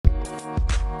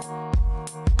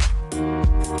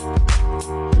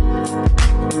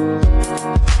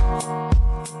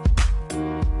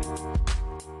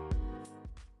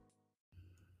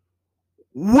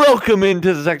Welcome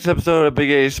into the next episode of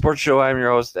Big A Sports Show. I'm your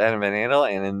host, Adam Van Andel,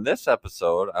 and in this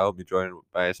episode, I will be joined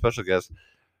by a special guest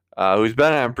who's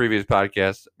been on previous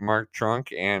podcasts, Mark Trunk.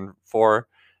 And for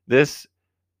this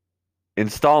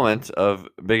installment of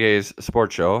Big A's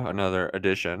Sports Show, another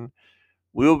edition,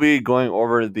 we will be going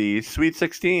over the Sweet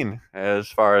 16 as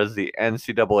far as the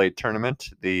NCAA tournament.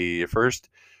 The first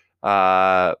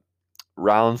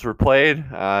rounds were played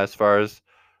as far as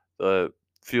the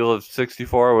field of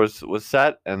 64 was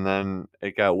set, and then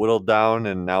it got whittled down,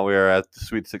 and now we are at the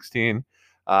Sweet 16.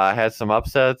 Had some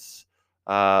upsets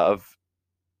of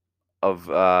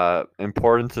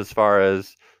importance as far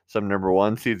as some number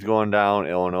one seeds going down.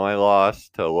 Illinois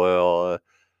lost to Loyola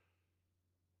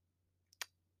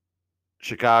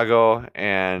Chicago,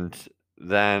 and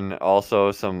then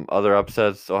also some other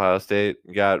upsets. Ohio State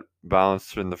got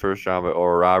bounced in the first round by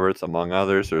Oral Roberts, among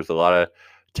others. There's a lot of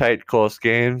tight, close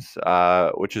games,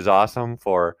 which is awesome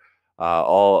for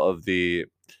all of the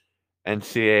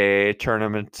NCAA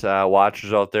tournament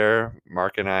watchers out there,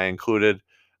 Mark and I included,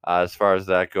 as far as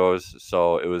that goes.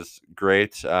 So it was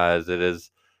great, as it is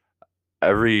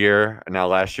every year. Now,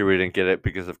 last year we didn't get it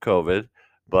because of COVID,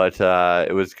 but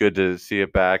it was good to see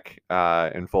it back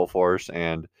in full force.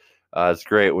 And it's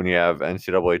great when you have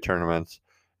NCAA tournaments,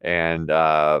 and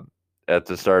at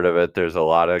the start of it, there's a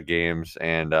lot of games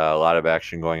and a lot of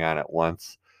action going on at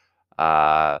once.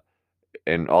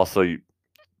 And also,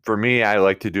 for me, I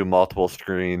like to do multiple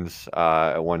screens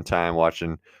at one time,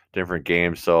 watching different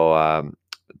games. So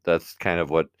that's kind of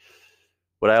what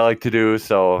I like to do.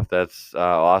 So that's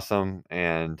awesome,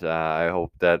 and I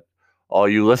hope that all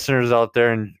you listeners out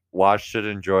there and watched it,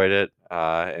 enjoyed it,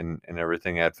 and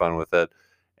everything, had fun with it.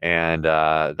 And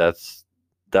that's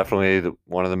definitely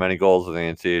one of the many goals of the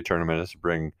NCAA tournament, is to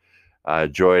bring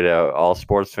joy to all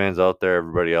sports fans out there,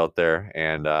 everybody out there.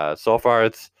 And so far,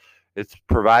 it's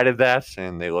provided that,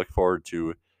 and they look forward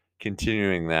to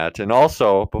continuing that. And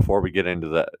also, before we get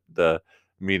into the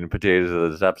meat and potatoes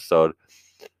of this episode,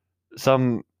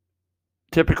 some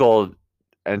typical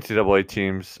NCAA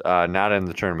teams not in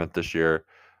the tournament this year.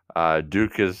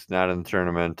 Duke is not in the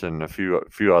tournament, and a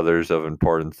few others of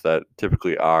importance that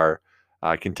typically are.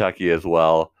 Kentucky as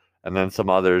well, and then some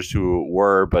others who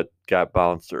were but got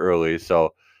bounced early.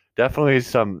 So definitely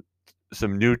some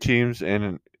new teams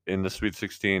in the Sweet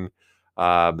 16.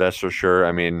 That's for sure.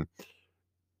 I mean,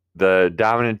 the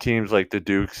dominant teams like the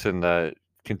Dukes and the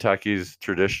Kentuckys,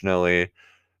 traditionally,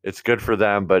 it's good for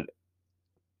them, but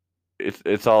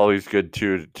it's always good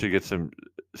to get some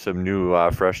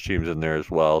new fresh teams in there as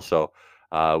well. So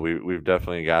we've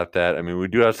definitely got that. I mean, we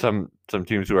do have some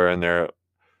teams who are in there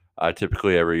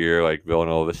typically every year, like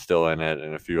Villanova is still in it,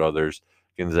 and a few others,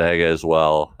 Gonzaga as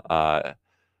well.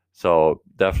 So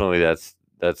definitely that's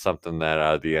something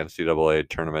that the NCAA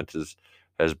tournament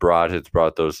has brought. It's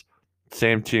brought those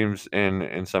same teams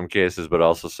in some cases, but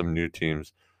also some new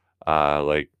teams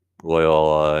like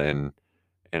Loyola and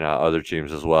other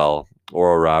teams as well.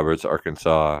 Oral Roberts,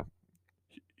 Arkansas,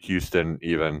 Houston,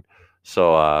 even.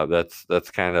 So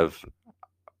that's kind of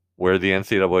where the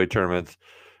NCAA tournament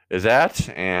is at.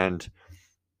 And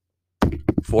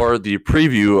for the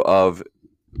preview of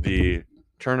the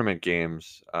tournament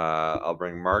games, I'll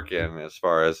bring Mark in as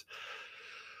far as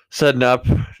setting up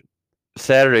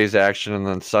Saturday's action, and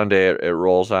then Sunday it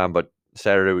rolls on. But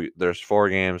Saturday there's 4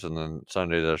 games, and then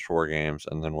Sunday there's 4 games,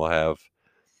 and then we'll have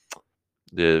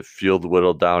the field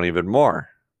whittled down even more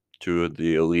to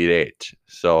the Elite Eight.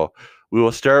 So we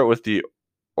will start with the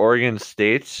Oregon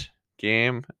State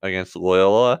game against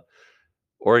Loyola.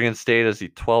 Oregon State is the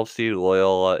 12th seed.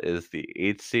 Loyola is the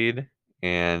 8th seed.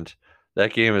 And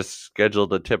that game is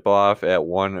scheduled to tip off at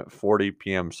 1:40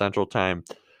 p.m. Central Time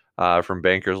from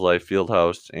Bankers Life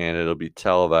Fieldhouse, and it'll be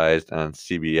televised on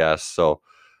CBS. So,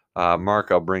 Mark,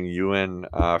 I'll bring you in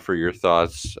for your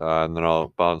thoughts, and then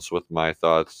I'll bounce with my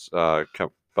thoughts,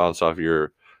 bounce off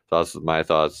your thoughts with my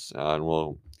thoughts, and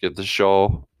we'll get the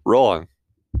show rolling.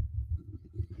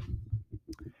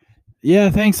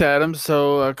 Yeah, thanks, Adam.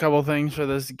 So a couple things for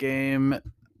this game.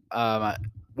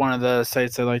 One of the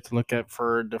sites I like to look at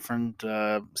for different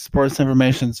sports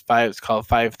information is it's called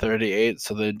 538.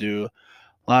 So they do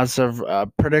lots of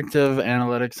predictive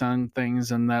analytics on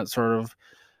things and that sort of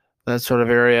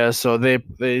area. So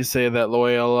they say that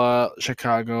Loyola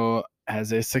Chicago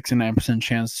has a 69%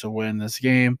 chance to win this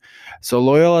game. So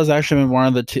Loyola has actually been one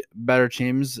of the better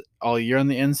teams all year in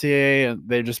the NCAA, and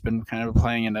they've just been kind of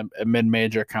playing in a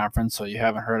mid-major conference, so you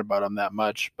haven't heard about them that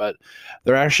much. But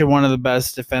they're actually one of the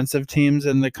best defensive teams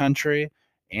in the country,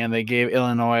 and they gave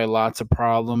Illinois lots of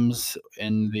problems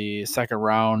in the second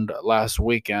round last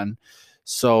weekend.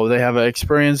 So they have an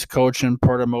experienced coach in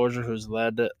Porter Moser who's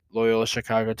led Loyola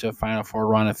Chicago to a Final Four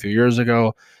run a few years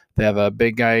ago. They have a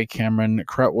big guy, Cameron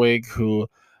Krutwig, who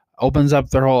opens up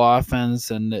their whole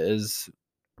offense and is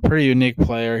a pretty unique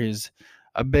player. He's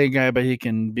a big guy, but he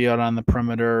can be out on the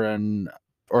perimeter and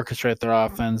orchestrate their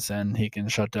offense, and he can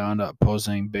shut down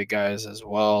opposing big guys as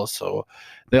well. So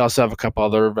they also have a couple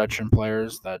other veteran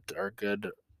players that are good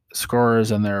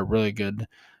scorers, and they're a really good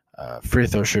free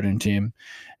throw shooting team.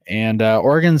 And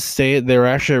Oregon State, they were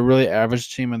actually a really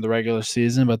average team in the regular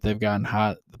season, but they've gotten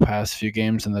hot the past few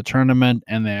games in the tournament,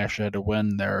 and they actually had to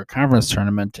win their conference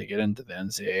tournament to get into the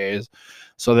NCAAs.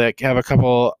 So they have a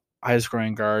couple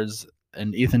high-scoring guards,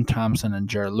 and Ethan Thompson and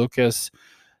Jared Lucas.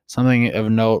 Something of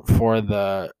note for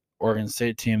the Oregon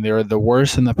State team, they were the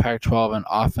worst in the Pac-12 in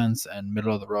offense and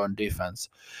middle of the road in defense.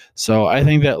 So I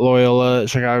think that Loyola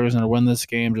Chicago is going to win this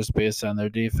game just based on their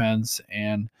defense,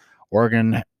 and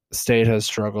Oregon State has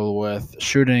struggled with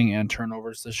shooting and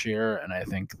turnovers this year, and I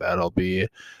think that'll be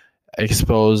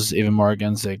exposed even more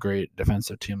against a great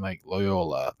defensive team like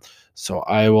Loyola. So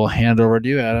I will hand over to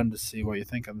you, Adam, to see what you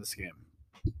think of this game.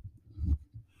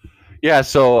 Yeah,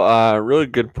 so really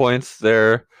good points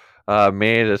there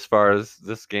made as far as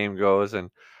this game goes, and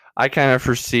I kind of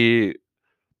foresee,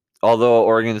 although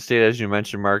Oregon State, as you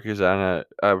mentioned, Mark, is on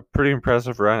a pretty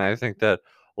impressive run. I think that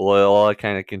Loyola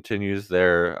kind of continues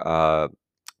their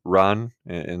run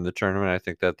in the tournament. I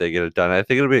think that they get it done. I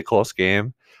think it'll be a close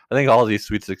game. I think all these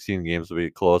Sweet 16 games will be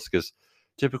close because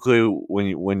typically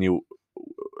when you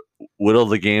whittle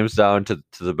the games down to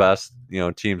the best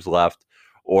teams left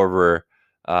over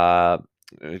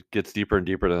it gets deeper and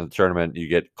deeper in the tournament, you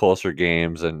get closer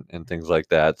games and things like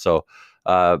that. So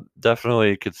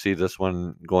definitely could see this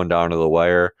one going down to the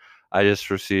wire. I just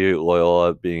foresee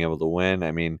Loyola being able to win.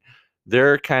 I mean,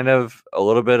 they're kind of a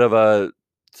little bit of a,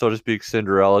 so to speak,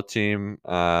 Cinderella team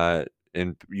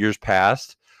in years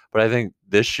past, but I think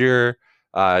this year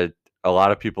a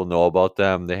lot of people know about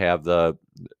them. They have the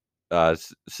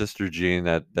Sister Jean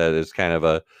that is kind of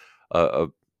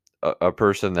a a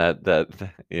person that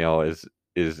is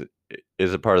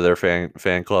is a part of their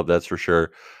fan club, that's for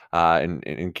sure,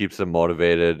 and keeps them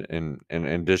motivated in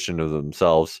addition to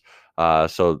themselves.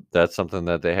 So that's something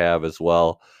that they have as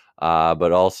well.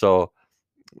 But also,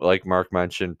 like Mark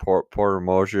mentioned, Porter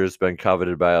Mosier has been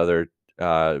coveted by other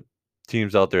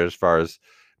teams out there as far as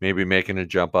maybe making a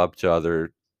jump up to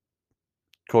other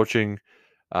coaching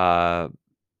uh,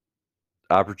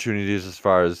 opportunities as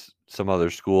far as some other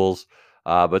schools.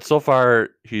 But so far,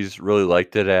 he's really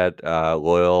liked it at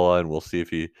Loyola, and we'll see if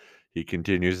he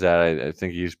continues that. I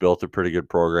think he's built a pretty good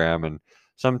program, and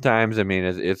sometimes, I mean,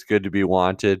 it's good to be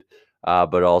wanted,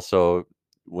 but also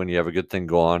when you have a good thing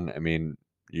going, I mean,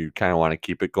 you kind of want to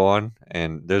keep it going.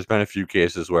 And there's been a few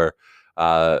cases where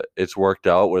it's worked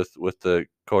out with the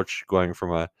coach going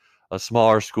from a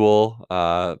smaller school,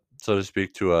 so to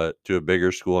speak, to a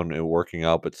bigger school and working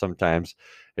out. But sometimes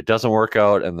it doesn't work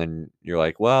out, and then you're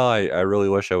like, well, I really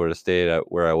wish I would have stayed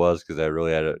at where I was because I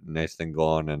really had a nice thing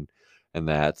going and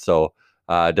that. So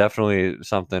definitely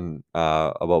something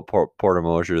about Porter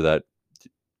Mosier that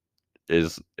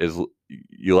is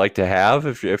you like to have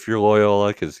if you're Loyola,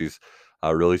 because he's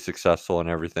really successful and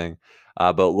everything.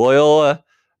 But Loyola,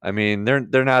 I mean, they're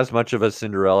not as much of a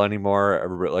Cinderella anymore.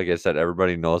 Like I said,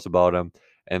 everybody knows about them,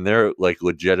 and they're like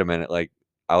legitimate. Like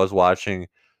I was watching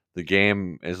the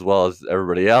game as well as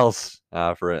everybody else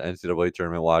for NCAA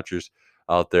tournament watchers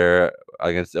out there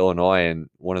against Illinois, and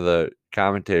one of the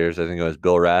commentators, I think it was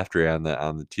Bill Raftery on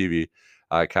the TV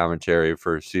commentary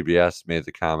for CBS, made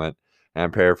the comment, and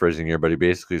I'm paraphrasing here, but he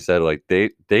basically said like they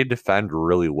defend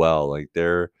really well. Like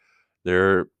their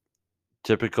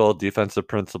typical defensive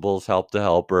principles help the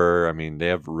helper. I mean, they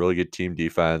have really good team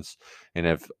defense, and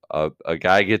if a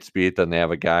guy gets beat, then they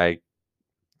have a guy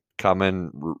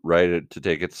coming right to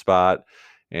take its spot,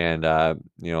 and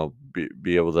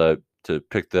be able to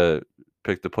pick the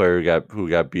player who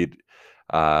got beat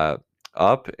uh,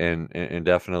 up, and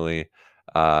definitely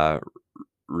uh,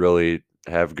 really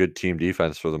have good team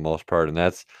defense for the most part. And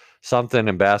that's something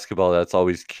in basketball that's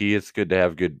always key. It's good to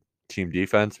have good team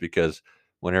defense because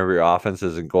whenever your offense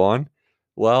isn't going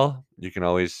well, you can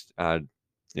always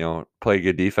play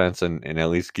good defense and at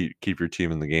least keep your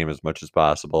team in the game as much as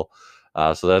possible.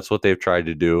 So that's what they've tried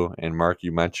to do. And Mark,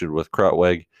 you mentioned with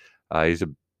Krutwig, he's a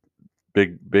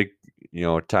big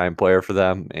time player for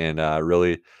them, and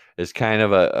really is kind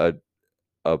of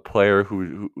a player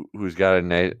who's got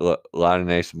a lot of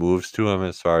nice moves to him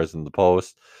as far as in the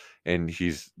post, and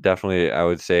he's definitely, I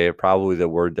would say, probably the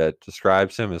word that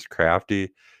describes him is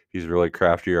crafty. He's really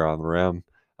crafty around the rim.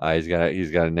 He's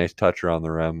got a nice touch around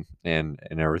the rim and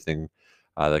everything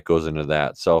that goes into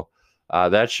that. So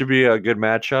that should be a good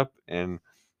matchup, and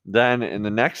Then in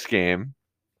the next game,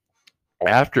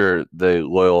 after the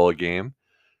Loyola game,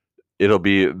 it'll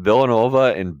be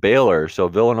Villanova and Baylor. So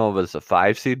Villanova is a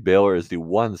 5 seed, Baylor is the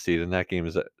 1 seed, and that game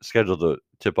is scheduled to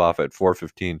tip off at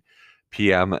 4:15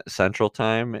 p.m. Central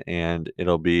Time, and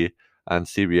it'll be on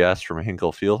CBS from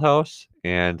Hinkle Fieldhouse.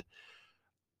 And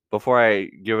before I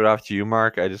give it off to you,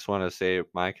 Mark, I just want to say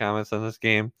my comments on this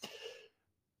game.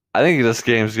 I think this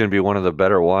game is going to be one of the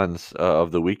better ones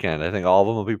of the weekend. I think all of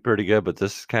them will be pretty good, but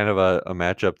this is kind of a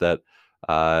matchup that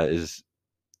is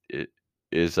it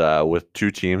is with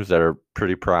two teams that are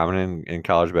pretty prominent in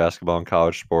college basketball and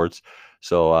college sports.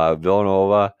 So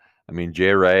Villanova, I mean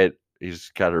Jay Wright,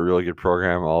 he's got a really good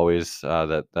program always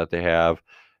that they have,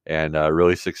 and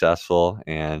really successful.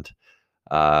 And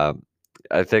uh,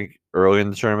 I think early in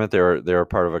the tournament they were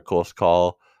part of a close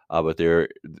call, but they're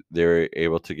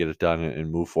able to get it done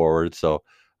and move forward. So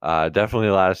definitely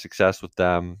a lot of success with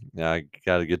them.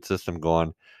 Got a good system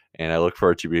going, and I look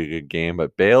forward to be a good game.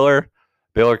 But Baylor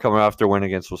coming off their win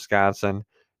against Wisconsin,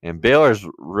 and Baylor's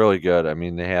really good. I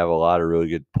mean, they have a lot of really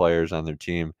good players on their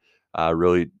team,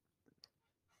 really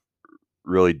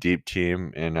really deep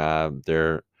team, and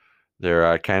they're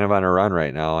kind of on a run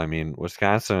right now. I mean,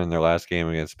 Wisconsin in their last game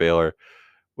against Baylor,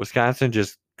 Wisconsin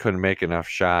just couldn't make enough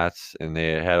shots, and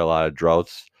they had a lot of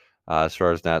droughts as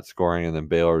far as not scoring. And then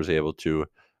Baylor was able to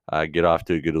get off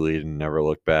to a good lead and never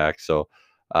look back. So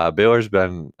Baylor's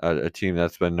been a team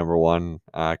that's been number one,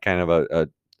 kind of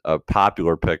a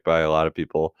popular pick by a lot of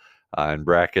people in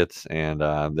brackets, and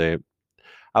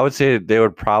I would say they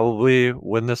would probably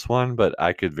win this one, but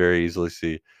I could very easily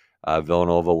see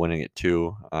Villanova winning it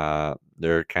too.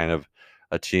 They're kind of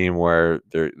a team where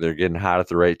they're getting hot at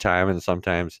the right time, and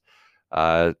sometimes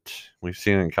we've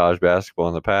seen it in college basketball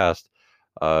in the past.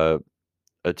 Uh,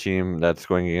 a team that's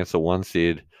going against a 1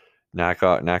 seed knock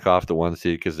off the 1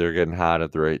 seed because they're getting hot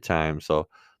at the right time. So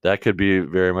that could be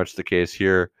very much the case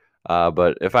here.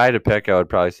 But if I had to pick, I would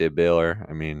probably say Baylor.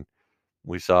 I mean,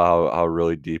 we saw how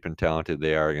really deep and talented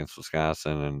they are against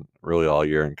Wisconsin and really all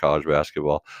year in college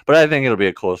basketball. But I think it'll be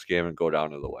a close game and go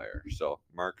down to the wire. So,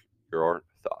 Mark, your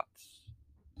thoughts?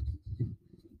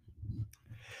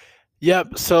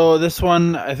 Yep. So this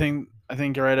one, I think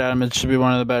you're right, Adam. It should be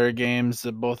one of the better games.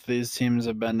 Both these teams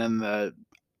have been in the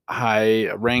high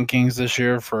rankings this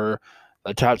year for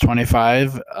the top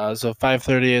 25. So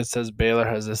 538 says Baylor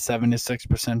has a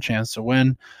 76% chance to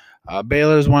win.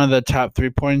 Baylor is one of the top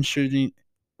 3 point shooting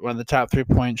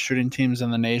teams in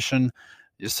the nation.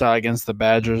 You saw against the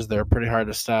Badgers, they're pretty hard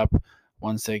to stop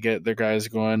once they get their guys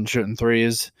going shooting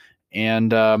threes.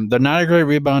 And they're not a great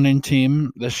rebounding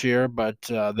team this year, but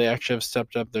they actually have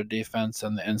stepped up their defense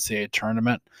in the NCAA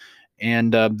tournament,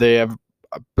 and they're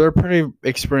a pretty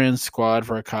experienced squad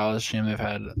for a college team.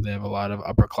 They have a lot of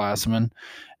upperclassmen,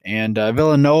 and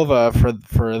Villanova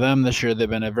for them this year they've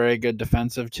been a very good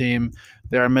defensive team.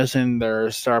 They are missing their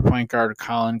star point guard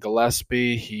Colin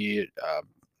Gillespie. He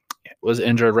was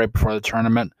injured right before the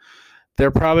tournament.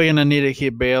 They're probably going to need to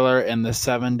keep Baylor in the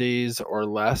 70s or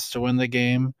less to win the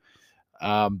game.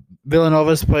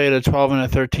 Villanova's played a 12 and a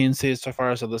 13 seed so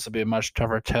far, so this will be a much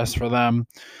tougher test for them.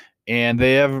 And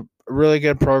they have a really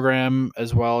good program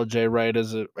as well. Jay Wright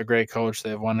is a great coach.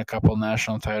 They've won a couple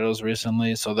national titles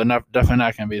recently, so they're definitely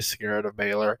not going to be scared of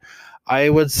Baylor. I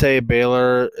would say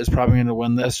Baylor is probably going to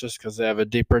win this just because they have a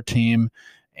deeper team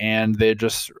and they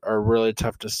just are really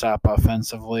tough to stop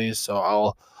offensively. So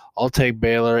I'll take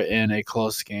Baylor in a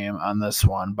close game on this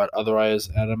one. But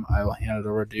otherwise, Adam, I will hand it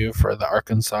over to you for the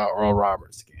Arkansas Oral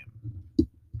Roberts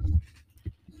game.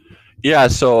 Yeah,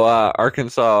 so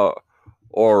Arkansas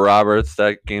or Roberts,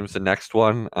 that game's the next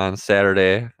one on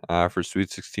Saturday for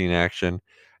Sweet 16 action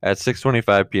at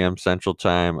 6:25 p.m. Central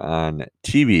Time on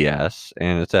TBS,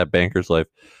 and it's at Bankers Life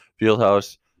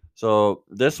Fieldhouse. So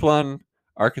this one,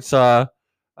 Arkansas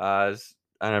is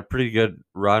on a pretty good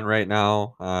run right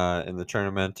now in the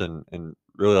tournament, and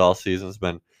really all season's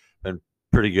been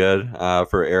pretty good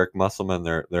for Eric Musselman,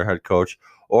 their head coach.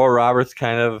 Or Roberts,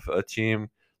 kind of a team.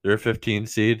 They're a 15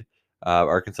 seed.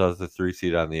 Arkansas is the 3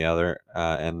 seed on the other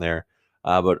end there.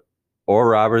 But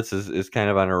Oral Roberts is kind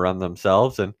of on a run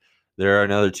themselves, and they're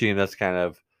another team that's kind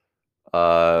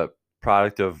of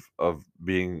product of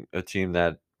being a team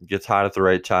that gets hot at the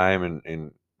right time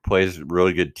and plays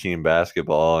really good team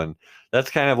basketball. And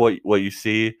that's kind of what you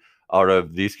see out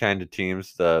of these kind of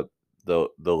teams. The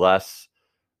less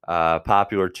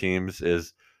popular teams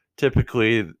is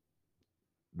typically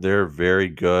they're very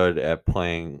good at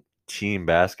playing team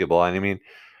basketball. And I mean,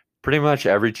 pretty much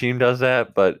every team does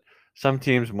that, but some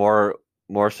teams more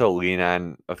so lean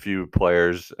on a few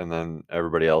players and then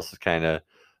everybody else is kind of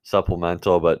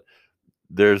supplemental. But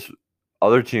there's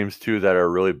other teams too that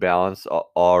are really balanced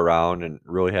all around and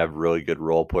really have really good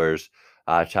role players,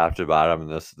 top to bottom.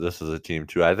 And this is a team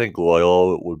too. I think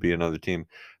Loyola would be another team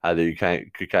that you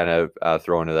could kind of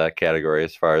throw into that category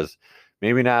as far as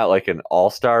maybe not like an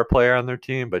all-star player on their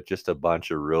team, but just a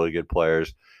bunch of really good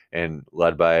players and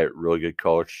led by a really good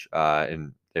coach.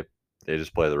 And they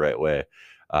just play the right way.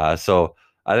 So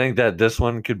I think that this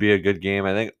one could be a good game.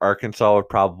 I think Arkansas would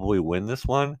probably win this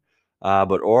one.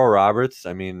 But Oral Roberts,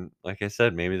 I mean, like I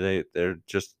said, maybe they're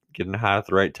just getting hot at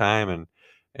the right time,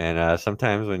 and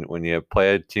sometimes when you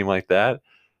play a team like that,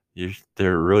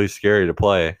 they're really scary to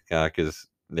play because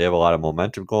they have a lot of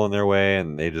momentum going their way,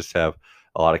 and they just have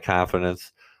a lot of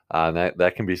confidence, and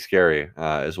that can be scary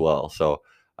as well. So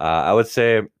I would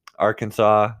say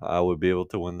Arkansas would be able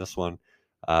to win this one,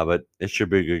 but it should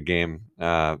be a good game.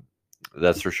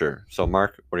 That's for sure. So,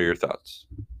 Mark, what are your thoughts?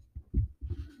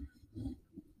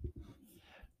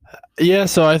 Yeah,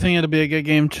 so I think it'll be a good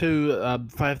game too.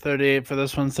 538 for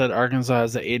this one said Arkansas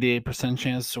has an 88%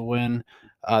 chance to win.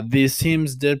 These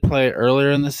teams did play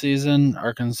earlier in the season.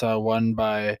 Arkansas won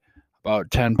by about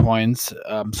 10 points.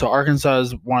 So Arkansas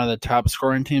is one of the top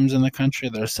scoring teams in the country.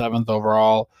 They're seventh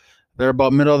overall. They're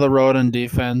about middle of the road in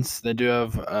defense. They do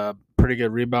have a pretty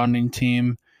good rebounding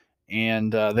team,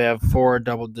 and they have 4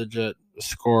 double-digit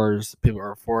scores. People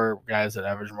are 4 guys that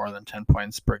average more than 10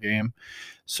 points per game.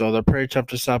 So they're pretty tough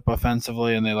to stop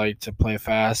offensively, and they like to play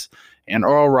fast. And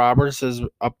Oral Roberts is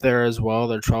up there as well.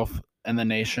 They're 12th in the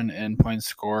nation in points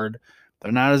scored.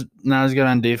 They're not as good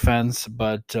on defense,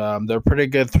 but they're a pretty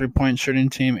good 3-point shooting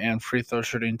team and free throw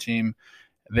shooting team.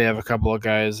 They have a couple of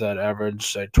guys that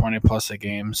average like 20 plus a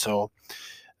game, so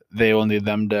they will need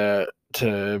them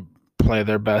to play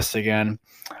their best again.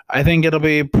 I think it'll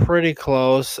be pretty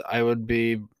close. I would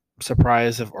be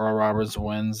surprised if Oral Roberts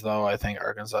wins, though. I think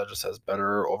Arkansas just has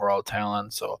better overall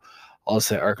talent, so I'll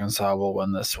say Arkansas will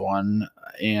win this one.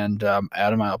 And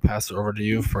Adam, I'll pass it over to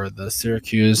you for the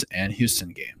Syracuse and Houston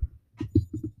game.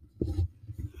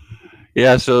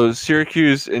 Yeah, so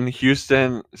Syracuse and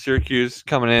Houston. Syracuse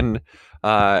coming in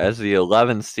as the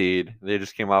 11th seed. They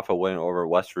just came off a win over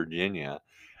West Virginia,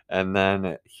 and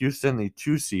then Houston, the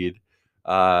 2 seed,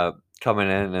 coming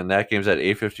in, and that game's at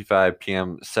 8:55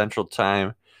 p.m. Central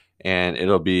Time, and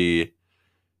it'll be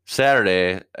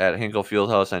Saturday at Hinkle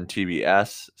Fieldhouse on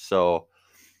TBS. So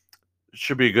it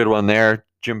should be a good one there.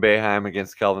 Jim Boeheim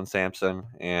against Kelvin Sampson,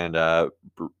 and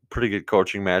pretty good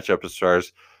coaching matchup as far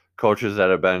as coaches that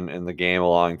have been in the game a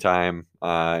long time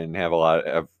and have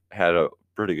had a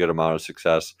pretty good amount of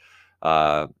success,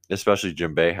 especially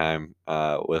Jim Boeheim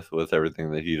with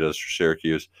everything that he does for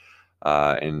Syracuse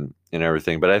and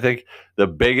everything. But I think the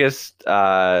biggest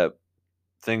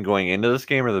thing going into this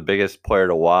game, or the biggest player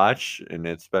to watch, and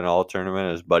it's been all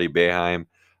tournament, is Buddy Boeheim,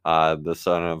 the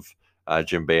son of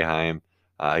Jim Boeheim.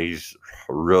 He's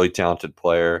a really talented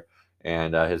player,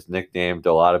 and his nickname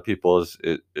to a lot of people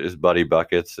is Buddy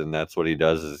Buckets, and that's what he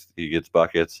does, is he gets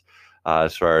buckets.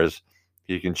 As far as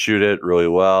he can shoot it really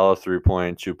well,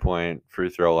 3-point, 2-point, free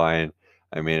throw line.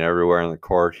 I mean, everywhere on the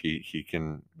court, he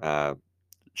can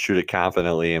shoot it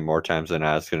confidently, and more times than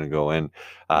not, it's going to go in.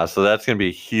 So that's going to be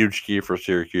a huge key for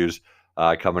Syracuse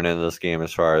coming into this game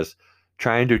as far as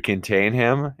trying to contain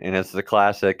him. And it's the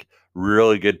classic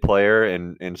really good player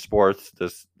in sports.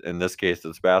 In this case,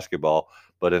 it's basketball.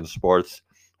 But in sports,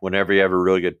 whenever you have a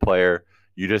really good player,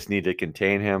 you just need to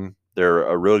contain him. They're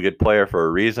a really good player for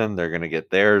a reason. They're going to get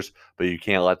theirs, but you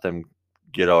can't let them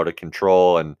get out of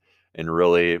control and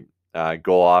really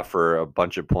go off for a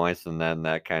bunch of points, and then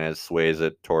that kind of sways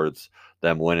it towards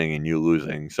them winning and you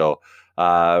losing. So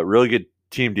really good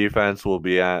team defense will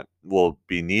be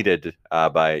needed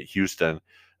by Houston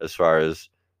as far as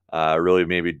really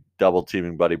maybe double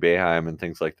teaming Buddy Boeheim and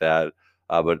things like that.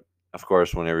 But of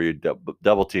course, whenever you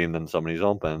double team, then somebody's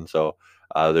open. So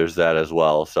there's that as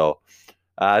well. So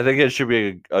I think it should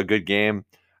be a good game.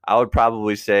 I would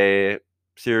probably say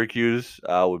Syracuse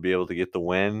would be able to get the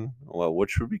win,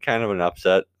 which would be kind of an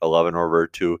upset, 11 over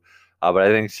 2. But I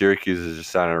think Syracuse is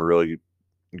just on a really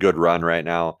good run right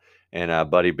now, and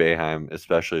Buddy Boeheim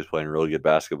especially is playing really good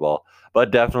basketball.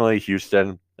 But definitely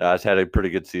Houston has had a pretty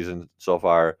good season so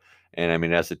far, and I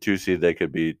mean, as a 2 seed, they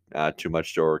could be too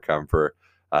much to overcome for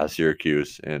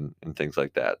Syracuse and things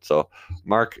like that. So,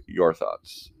 Mark, your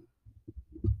thoughts?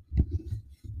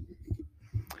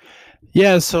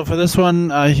 Yeah, so for this one,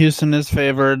 Houston is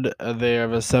favored. They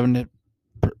have a 70%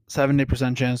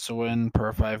 chance to win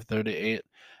per 538.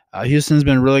 Houston's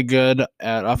been really good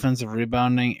at offensive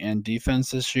rebounding and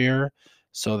defense this year.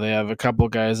 So they have a couple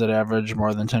guys that average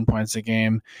more than 10 points a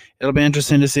game. It'll be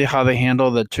interesting to see how they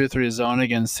handle the 2-3 zone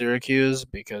against Syracuse,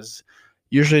 because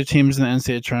usually teams in the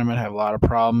NCAA tournament have a lot of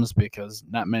problems because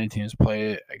not many teams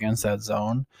play against that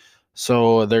zone.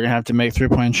 So they're gonna have to make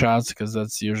 3-point shots because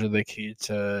that's usually the key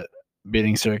to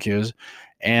beating Syracuse.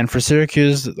 And for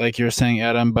Syracuse, like you were saying,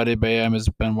 Adam, Buddy Bayham has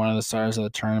been one of the stars of the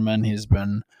tournament. He's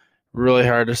been really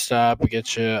hard to stop,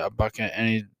 get you a bucket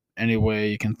any way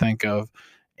you can think of.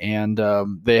 And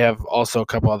they have also a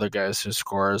couple other guys who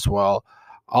score as well.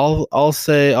 I'll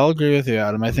agree with you,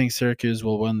 Adam. I think Syracuse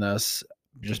will win this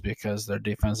just because their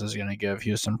defense is going to give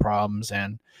Houston problems,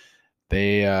 and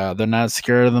they're not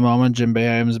scared of the moment. Jim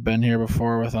Boeheim's been here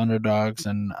before with underdogs,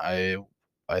 and I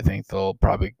think they'll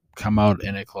probably come out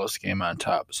in a close game on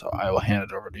top. So I will hand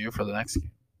it over to you for the next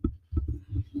game.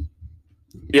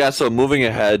 Yeah, so moving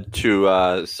ahead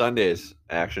to Sunday's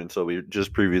action. So we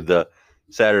just previewed the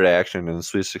Saturday action in the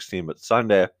Sweet 16, but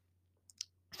Sunday,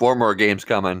 4 more games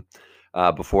coming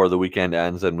before the weekend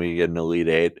ends, and we get an Elite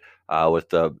Eight with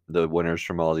the winners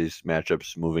from all these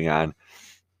matchups moving on.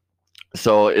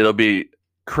 So it'll be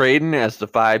Creighton as the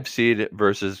 5 seed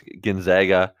versus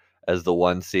Gonzaga as the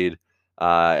 1 seed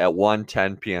at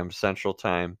 1:10 p.m. Central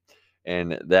Time,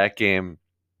 and that game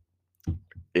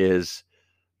is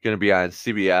going to be on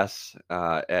CBS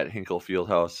at Hinkle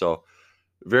Fieldhouse. So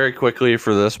very quickly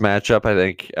for this matchup, I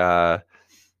think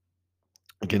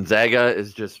Gonzaga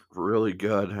is just really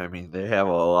good. I mean, they have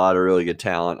a lot of really good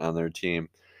talent on their team.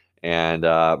 And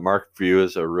Mark Few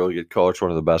is a really good coach, one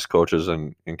of the best coaches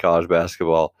in college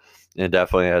basketball, and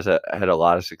definitely has had a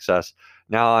lot of success.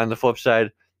 Now, on the flip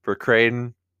side, for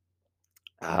Creighton,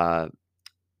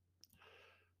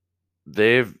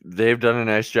 they've done a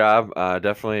nice job.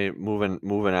 Definitely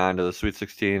moving on to the Sweet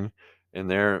 16 in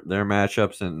their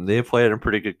matchups, and they've played a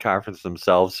pretty good conference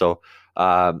themselves. So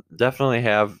definitely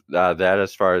have that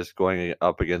as far as going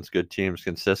up against good teams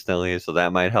consistently. So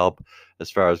that might help as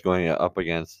far as going up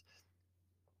against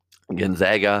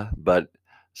Gonzaga, but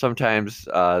sometimes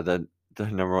the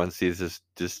number 1 seed is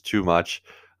just too much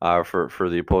for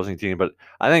the opposing team. But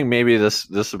I think maybe this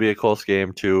will be a close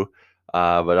game too.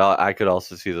 But I could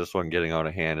also see this one getting out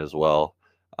of hand as well,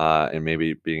 and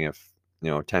maybe being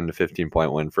a 10 to 15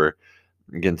 point win for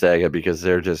Gonzaga because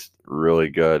they're just really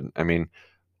good. I mean,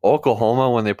 Oklahoma,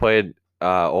 when they played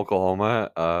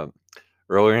Oklahoma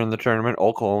earlier in the tournament,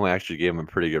 Oklahoma actually gave them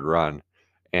a pretty good run.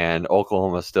 And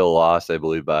Oklahoma still lost, I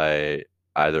believe, by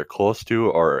either close to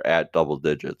or at double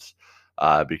digits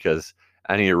because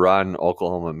any run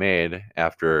Oklahoma made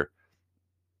after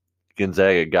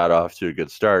Gonzaga got off to a good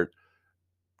start,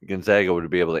 Gonzaga would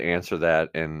be able to answer that.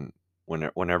 And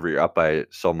whenever you're up by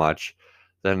so much,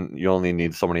 then you only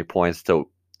need so many points to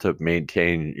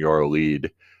maintain your lead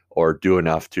or do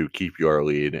enough to keep your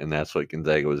lead. And that's what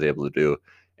Gonzaga was able to do.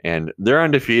 And they're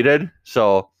undefeated,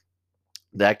 so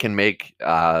that can make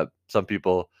some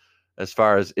people, as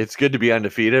far as it's good to be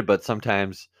undefeated, but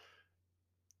sometimes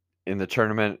in the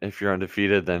tournament, if you're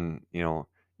undefeated, then you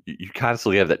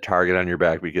constantly have that target on your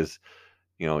back because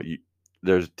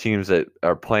there's teams that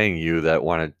are playing you that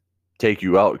want to take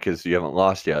you out because you haven't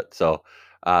lost yet. So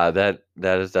that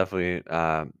is definitely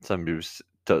something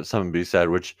to be said,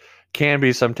 which can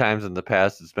be sometimes in the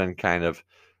past. It's been kind of,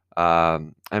 I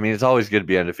mean, it's always good to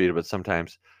be undefeated, but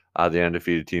sometimes the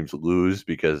undefeated teams lose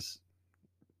because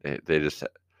they just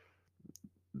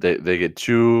they get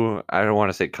too, I don't want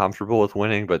to say comfortable with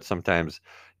winning, but sometimes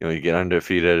you get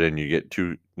undefeated and you get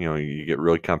too you get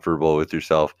really comfortable with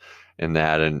yourself in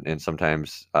that, and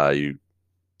sometimes you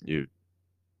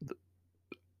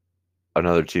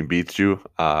another team beats you,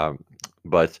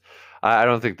 but I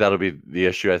don't think that'll be the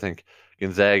issue. I think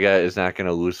Gonzaga is not going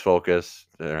to lose focus.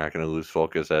 They're not going to lose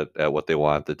focus at what they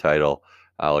want, the title,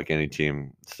 like any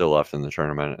team still left in the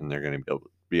tournament, and they're going to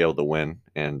be able to win.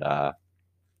 And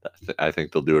I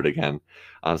think they'll do it again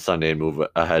on Sunday and move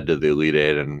ahead to the Elite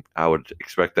Eight. And I would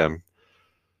expect them,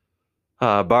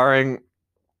 barring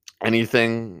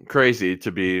anything crazy,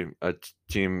 to be a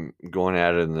team going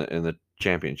at it in the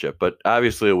championship. But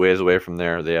obviously, a ways away from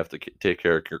there, they have to take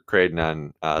care of Creighton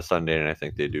on Sunday, and I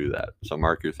think they do that. So,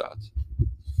 Mark, your thoughts?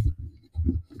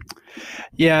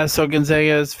 Yeah, so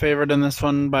Gonzaga is favored in this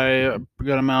one by a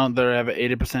good amount. They have an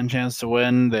 80% chance to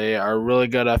win. They are really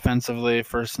good offensively,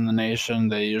 first in the nation.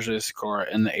 They usually score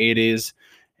in the 80s,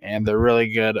 and they're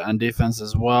really good on defense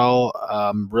as well.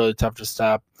 Really tough to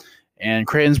stop. And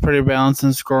Creighton's pretty balanced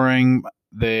in scoring.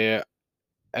 They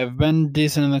have been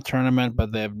decent in the tournament,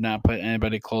 but they have not played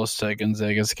anybody close to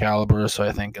Gonzaga's caliber. So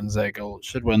I think Gonzaga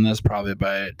should win this probably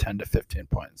by 10 to 15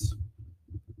 points.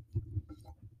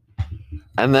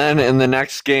 And then in the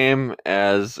next game,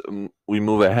 as we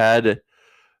move ahead,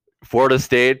 Florida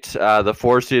State, the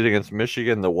 4 seed against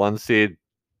Michigan, the 1 seed,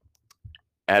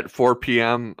 at 4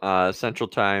 p.m. Central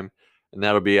Time and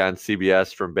that'll be on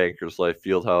CBS from Bankers Life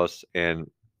Fieldhouse. And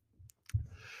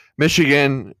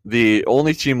Michigan, the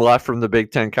only team left from the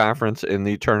Big Ten Conference in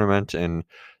the tournament, and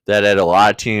that had a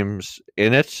lot of teams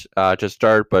in it to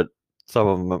start, but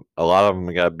a lot of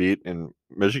them got beat, and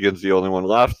Michigan's the only one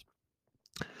left.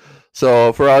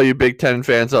 So for all you Big Ten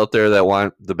fans out there that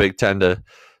want the Big Ten to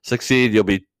succeed, you'll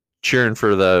be cheering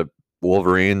for the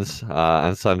Wolverines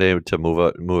on Sunday to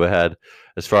move ahead.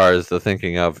 As far as the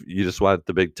thinking of, you just want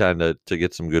the Big Ten to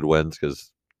get some good wins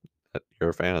because you're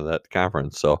a fan of that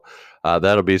conference. So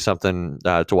that'll be something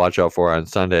to watch out for on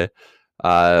Sunday.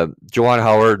 Juwan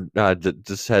Howard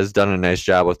just has done a nice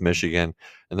job with Michigan,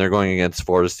 and they're going against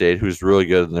Florida State, who's really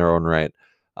good in their own right.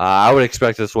 I would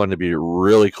expect this one to be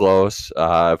really close.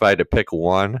 If I had to pick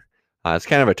one, it's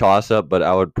kind of a toss-up, but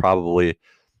I would probably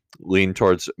lean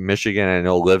towards Michigan. I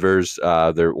know Livers,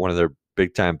 they're one of their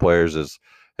big-time players,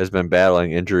 has been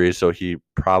battling injuries, so he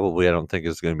probably, I don't think,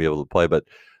 is going to be able to play. But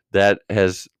that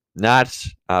has not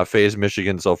phased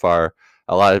Michigan so far.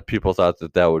 A lot of people thought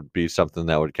that would be something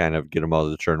that would kind of get them out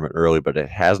of the tournament early, but it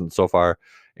hasn't so far.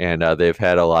 And they've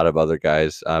had a lot of other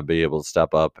guys be able to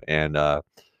step up and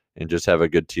just have a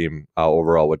good team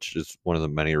overall, which is one of the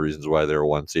many reasons why they're a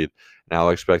 1 seed. Now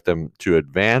I expect them to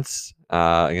advance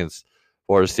against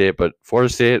Florida State, but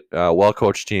Florida State,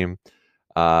 well-coached team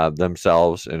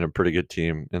themselves and a pretty good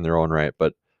team in their own right.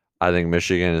 But I think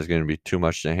Michigan is going to be too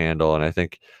much to handle, and I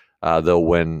think they'll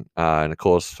win in a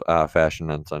close fashion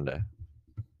on Sunday.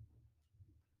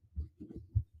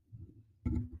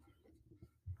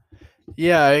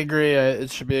 Yeah, I agree.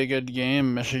 It should be a good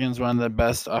game. Michigan's one of the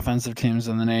best offensive teams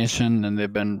in the nation, and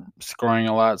they've been scoring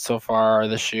a lot so far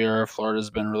this year. Florida's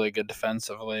been really good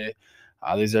defensively.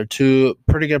 These are two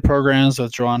pretty good programs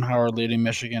with Juwan Howard leading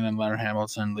Michigan and Leonard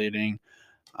Hamilton leading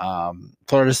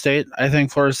Florida State. I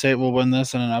think Florida State will win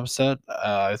this in an upset.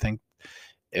 I think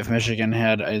if Michigan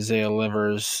had Isaiah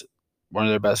Livers, one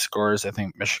of their best scorers, I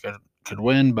think Michigan could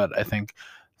win, but I think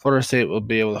Florida State will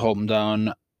be able to hold them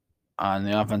down on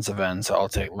the offensive end, so I'll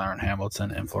take Leonard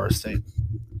Hamilton and Florida State.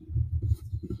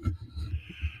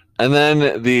 And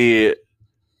then the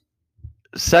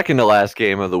second to last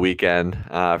game of the weekend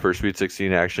for Sweet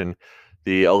 16 action,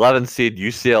 the 11th seed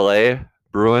UCLA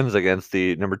Bruins against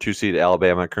the number 2 seed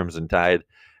Alabama Crimson Tide.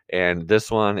 And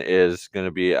this one is going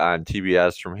to be on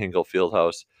TBS from Hinkle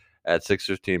Fieldhouse at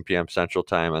 6:15 p.m. Central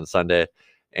Time on Sunday.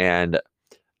 And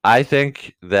I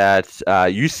think that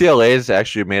UCLA has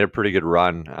actually made a pretty good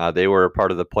run. They were a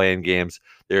part of the play-in games.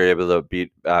 They were able to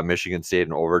beat Michigan State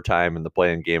in overtime in the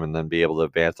play-in game and then be able to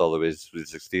advance all the way to Sweet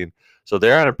 16. So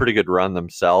they're on a pretty good run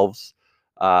themselves.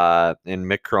 And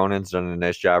Mick Cronin's done a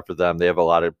nice job for them. They have a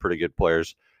lot of pretty good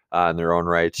players in their own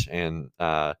right. And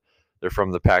they're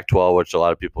from the Pac-12, which a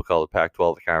lot of people call the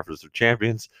Pac-12 the Conference of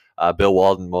Champions. Bill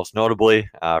Walton, most notably,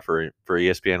 for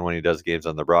ESPN when he does games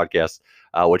on the broadcast,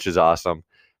 which is awesome.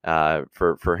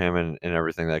 For him and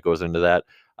everything that goes into that.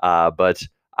 But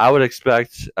I would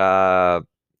expect, although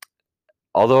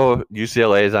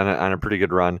UCLA is on a pretty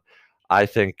good run, I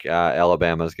think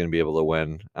Alabama is going to be able to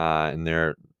win, and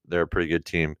they're a pretty good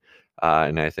team,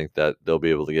 and I think that they'll be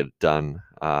able to get it done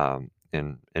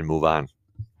and move on.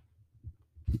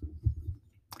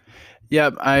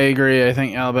 Yep, I agree. I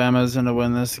think Alabama is going to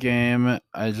win this game.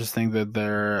 I just think that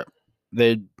they're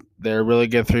a really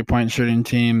good 3-point shooting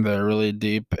team. They're really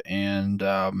deep, and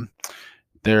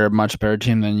they're a much better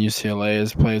team than UCLA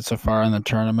has played so far in the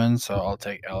tournament. So I'll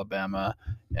take Alabama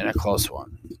in a close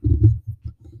one.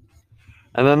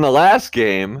 And then the last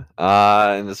game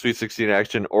in the Sweet 16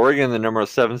 action, Oregon, the number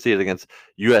 7 seed against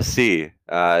USC,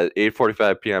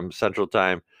 8:45 p.m. Central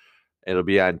Time. It'll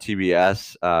be on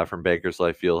TBS from Bankers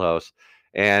Life Fieldhouse.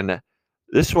 And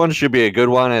this one should be a good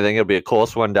one. I think it'll be a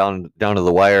close one down to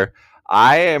the wire.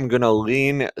 I am going to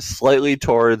lean slightly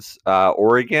towards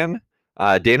Oregon.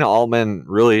 Dana Altman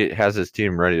really has his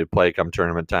team ready to play come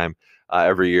tournament time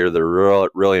every year. They're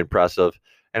really impressive.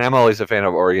 And I'm always a fan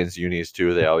of Oregon's unis,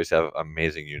 too. They always have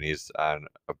amazing unis on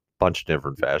a bunch of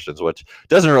different fashions, which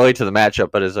doesn't relate to the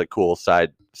matchup, but is a cool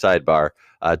sidebar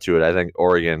to it. I think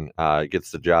Oregon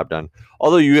gets the job done.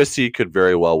 Although USC could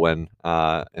very well win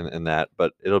in that,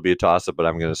 but it'll be a toss-up, but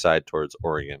I'm going to side towards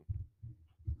Oregon.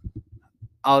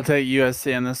 I'll take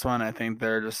USC in this one. I think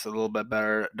they're just a little bit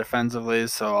better defensively,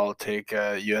 so I'll take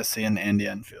USC in Andy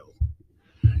Enfield.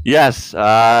 Yes,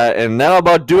 and that'll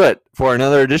about do it for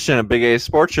another edition of Big A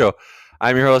Sports Show.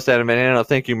 I'm your host, Adam Van Anno.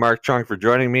 Thank you, Mark Trunk, for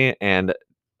joining me, and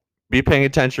be paying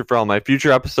attention for all my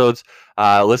future episodes.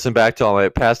 Listen back to all my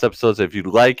past episodes if you'd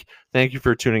like. Thank you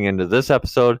for tuning into this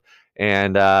episode,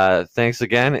 And thanks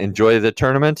again. Enjoy the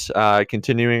tournament,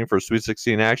 continuing for Sweet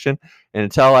 16 action. And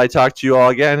until I talk to you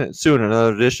all again soon,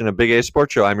 another edition of Big A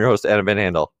Sports Show, I'm your host, Adam Van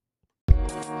Handel.